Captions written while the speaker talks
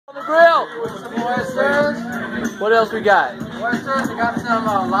On the grill. Some oysters. What else we got? Oysters. We got some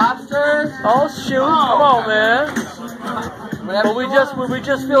lobsters. Oh shoot! Come on, man. But we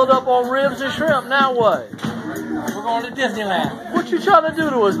just filled up on ribs and shrimp. Now what? We're going to Disneyland. What you trying to do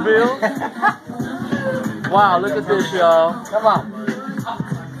to us, Bill? Wow! Look at this, y'all. Come on.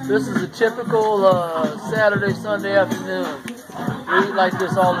 This is a typical Saturday, Sunday afternoon. We eat like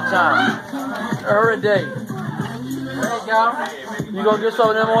this all the time. Every day. There you go. You gonna get some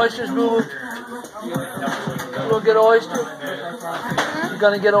of them oysters, boo? You gonna get an oyster? You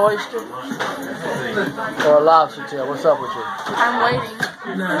gonna get an oyster? Or a lobster tail? What's up with you? I'm waiting.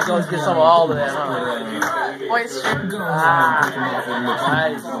 You're gonna get some of all of that, huh? Oyster. Ah,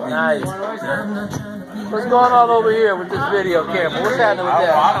 nice. What's going on over here with this video camera? What's happening with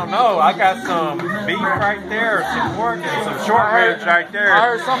that? I don't know. I got some beef right there, some pork, and some short ribs right there. I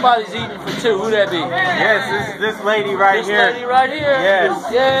heard somebody's eating for two. Who that be? Yes, this lady right here. This lady right here?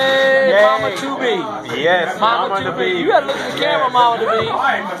 Yes. Yay, Yay. Mama 2B. Yes, Mama 2B. You gotta look at the camera, Mama 2B.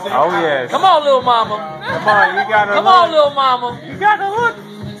 Oh, yes. Come on, little mama. Come on, you gotta Come look. on, little mama. You gotta look.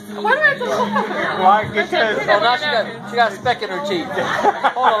 Why do I have to look? Why? Because... Oh, now she got a speck in her teeth.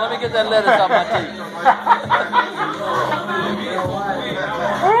 Hold on, let me get that lettuce out my teeth.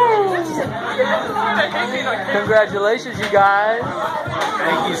 Congratulations, you guys.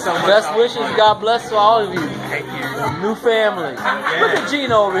 Thank you so much. Best wishes. God bless to all of you. Thank you. New family. Look at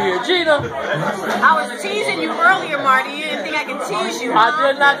Gina over here. Gina. I was teasing you earlier, Marty. You didn't think I could tease you. I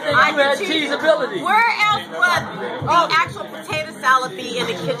did not think you had teasability. Where else would the actual potato salad be in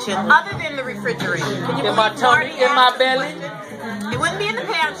the kitchen, other than the refrigerator? Can you In my believe tummy, Marty in my asked belly. the question? It wouldn't be in the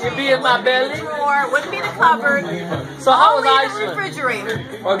pantry. It'd be in my belly. It wouldn't be in the drawer. It wouldn't be in the cupboard. So how was Only in the Iceland? refrigerator.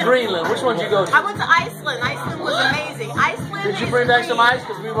 Or Greenland? Which one did you go to? I went to Iceland. Iceland was amazing. Iceland Did you is bring back some green. ice?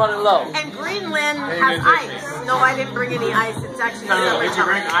 Because we running low. And Greenland has ice. No, I didn't bring any ice. It's actually Did you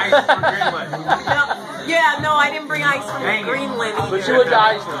bring ice from Greenland? No, I didn't bring ice from Greenland either. But you went to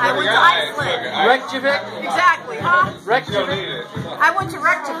Iceland. I went to Iceland. Reykjavik? Exactly, huh? Reykjavik? I went to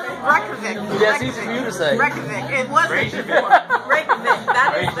Reykjavik. That's easy for you to say. Reykjavik. It wasn't before. Reykjavik.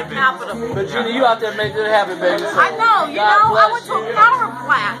 That is the capital. But Gina, you out there making it happen, baby. So I know. You God know, I bless went to a you. power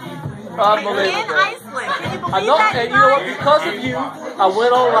plant. In Unbelievable. Iceland. Can you believe I know, that? and you know what? Because of you, I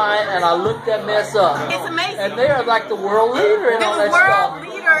went online and I looked that mess up. It's amazing. And they are like the world leader in all They're that the world stuff.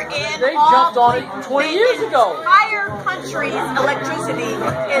 leader in They all jumped on it 20 years ago. The entire country's electricity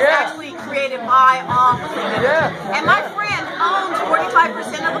is actually created by all clean energy. Yeah. And my friend owns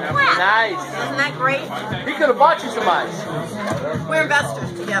 45% of the plant. Nice. Isn't that great? He could have bought you some ice. We're investors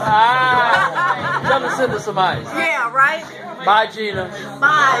together. Come and send us some ice. Yeah, right? Bye, Gina.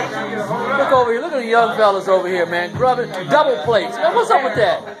 Bye. Look over here. Look at the young fellas over here, man. Grubbing double plates. Man, what's up with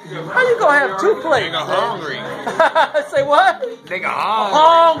that? How you gonna have 2 plates? Nigga hungry. Say what? Nigga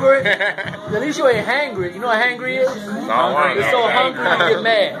hungry. Hungry. At least you ain't hangry. You know what hangry is? Hungry. You're so hungry you get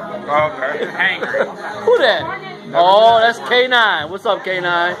mad. Okay. Hangry. Who that? Oh, that's K9. What's up, K9?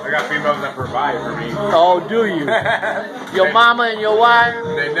 I got females that provide for me. Oh, do you? Your mama and your wife?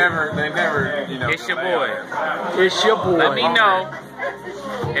 They never, you know. It's your boy. It's your boy. Let me know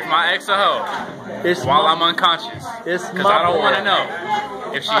if my ex a hoe It's while my, I'm unconscious. It's Because my I don't boy. want to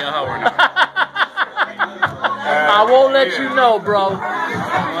know if she a hoe or not. I won't let you know, bro.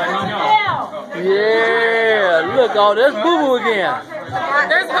 Let me know. Yeah, look, oh, there's Boo Boo again.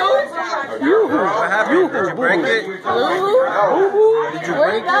 There's who? What happened? Did you break it? Boo Boo? Did you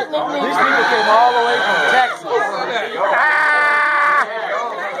break it? These people came all the way from Texas. Ah!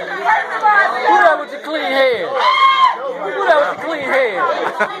 Who that with the clean head? Who that with the clean head?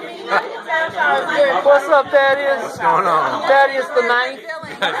 What's up, Thaddeus? What's going on? Thaddeus the ninth.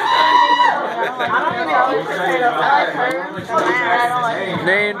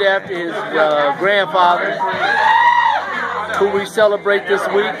 Named after his grandfather, who we celebrate this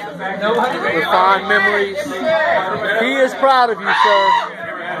week with fond memories. He is proud of you, sir.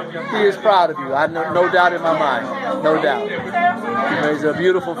 He is proud of you. I know, no doubt in my mind. No doubt. There's a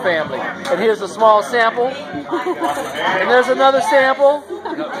beautiful family. And here's a small sample. And there's another sample.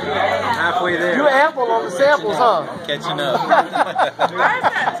 Halfway there. You're ample on the samples, huh? Catching up. Why is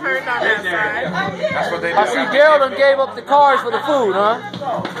that turned on that side? That's what they do. I see Daryl done gave up the cards for the food, huh?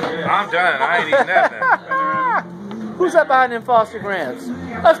 I'm done. I ain't eating nothing. Who's that behind them Foster Grants?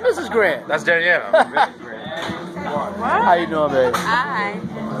 That's Mrs. Grant. That's Danielle. How you doing, baby? Hi.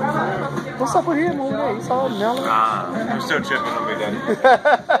 What's up with him over there? He's all mellow. I'm still tripping on me, Daddy.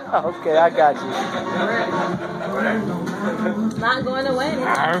 Okay, I got you. Not going away.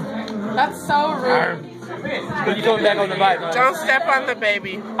 That's so rude. When you coming back on the bike, man? Don't step on the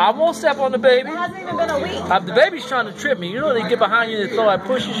baby. I won't step on the baby. It hasn't even been a week. The baby's trying to trip me. You know they get behind you and throw and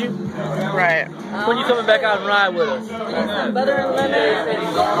pushes you? Right. When you coming back out and ride with us? Butter and lemon.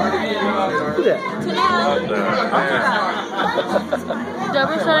 Look at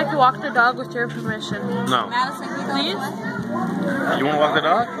Deborah said I could walk the dog with your permission. No. Madison, can you Please? You want to walk the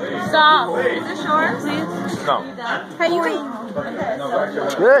dog? Stop. Is this yours? Please? No. Hey, you eat.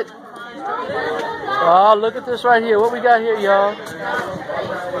 Good. Oh, look at this right here. What we got here, y'all?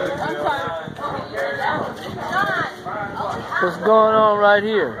 What's going on right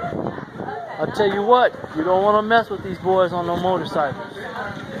here? I'll tell you what, you don't want to mess with these boys on no motorcycles.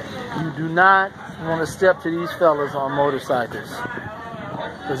 You do not want to step to these fellas on motorcycles.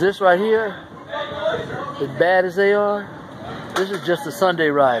 Because this right here, as bad as they are, this is just the Sunday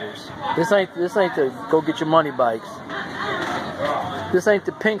riders. This ain't the go get your money bikes. This ain't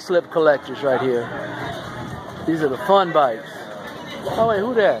the pink slip collectors right here. These are the fun bikes. Oh wait,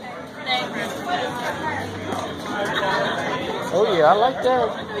 who that? Oh yeah, I like that.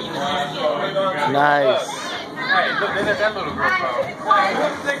 Nice.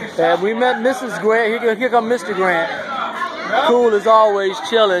 And we met Mrs. Grant. Here come Mr. Grant. Cool as always,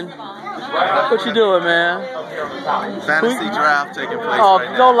 chilling. What you doing, man? Fantasy draft taking place Oh,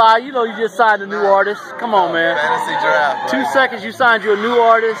 right now. don't lie. You know you just signed a new artist. Come on, man. Fantasy draft. 2 seconds, you signed you a new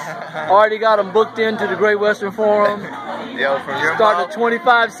artist. Already got them booked into the Great Western Forum. Yo, from your Starting mouth, a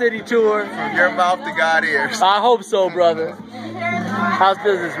 25-city tour. from your mouth to God ears. I hope so, brother. How's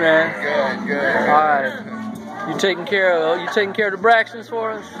business, man? Good, good. All right. You taking care of the Braxtons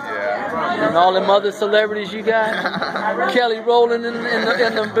for us? Yeah. And all them other celebrities you got? Kelly rolling in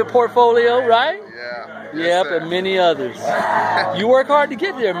the portfolio, right? Yeah. Yep, and many others. You work hard to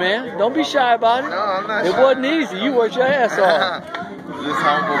get there, man. Don't be shy about it. No, I'm not It shy. wasn't easy. You worked your ass off. Just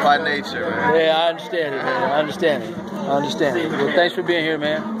humble by nature, man. Yeah, I understand it, man. I understand it. Well, thanks for being here,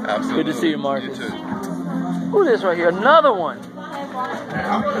 man. Absolutely. Good to see you, Marcus. You too. Who's this right here? Another one.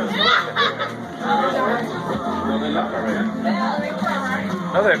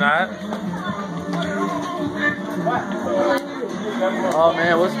 No, they're not. Oh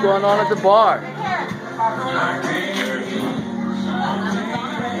man, what's going on at the bar?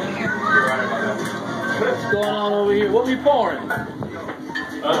 What's going on over here? What we pouring?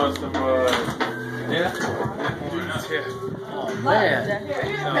 Some, yeah. Oh man.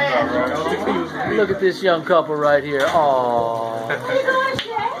 Look at this young couple right here. Aww.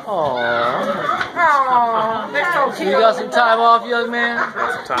 Aww. They're so cute. You got some time off, young man?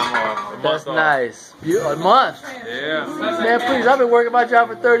 Got some time off. That's nice. A month? Yeah. Man, please, I've been working my job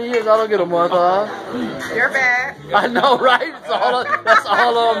for 30 years. I don't get a month off. You're bad. I know, right? That's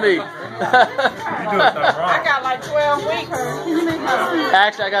all on me. I got like 12 weeks.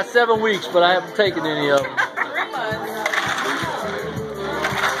 Actually, I got 7 weeks, but I haven't taken any of them. 3 months.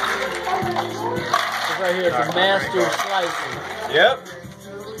 This right here is the master slicing. Yep.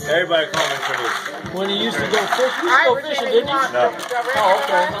 Everybody comment for this. When you used to go fishing, you used to go fishing, didn't you? No. Oh,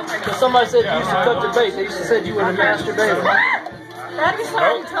 okay. Because somebody said you used to cook the bait. They used to say you were the master baiter. That'd be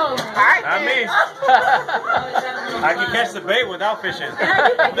something told. Not me. I can catch the bait without fishing.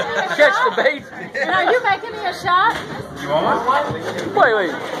 Catch the bait. Are you making me a shot? You want one? Wait.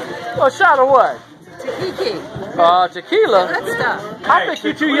 A shot of what? Kiki. Tequila? Good stuff. I think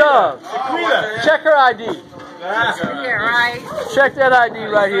you're too young. Check her ID. Yeah, right. Check that ID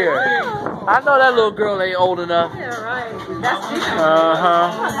right here. I know that little girl ain't old enough. Yeah, right. That's different.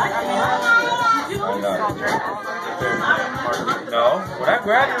 No. When I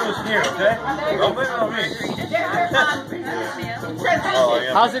grabbed it, it was here, okay? Don't blame it on me. Oh,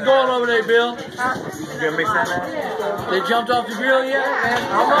 yeah. How's it going over there, Bill? You gonna mix that now? They jumped off the grill yet?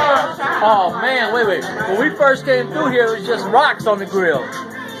 Oh man, wait. When we first came through here, it was just rocks on the grill.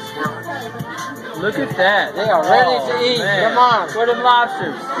 Look at that. They are ready to eat. Come on. Where them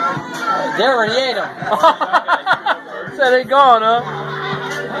lobsters? They already ate them. So they gone, huh?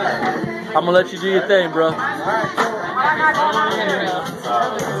 I'm gonna let you do your thing, bro.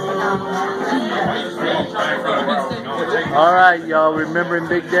 All right, y'all. Remembering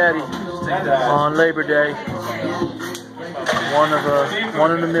Big Daddy on Labor Day. One of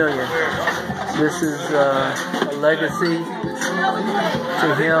a million. This is a legacy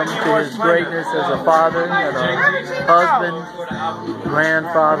to him, to his greatness as a father and a husband,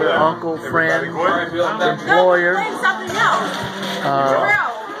 grandfather, uncle, friend, employer.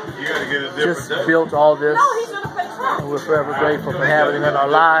 Just built all this, and we're forever grateful for having him in our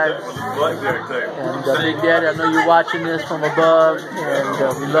lives. And Big Daddy, I know you're watching this from above,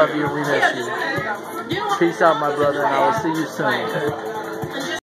 and we love you and we miss you. Peace out, my brother, and I will see you soon.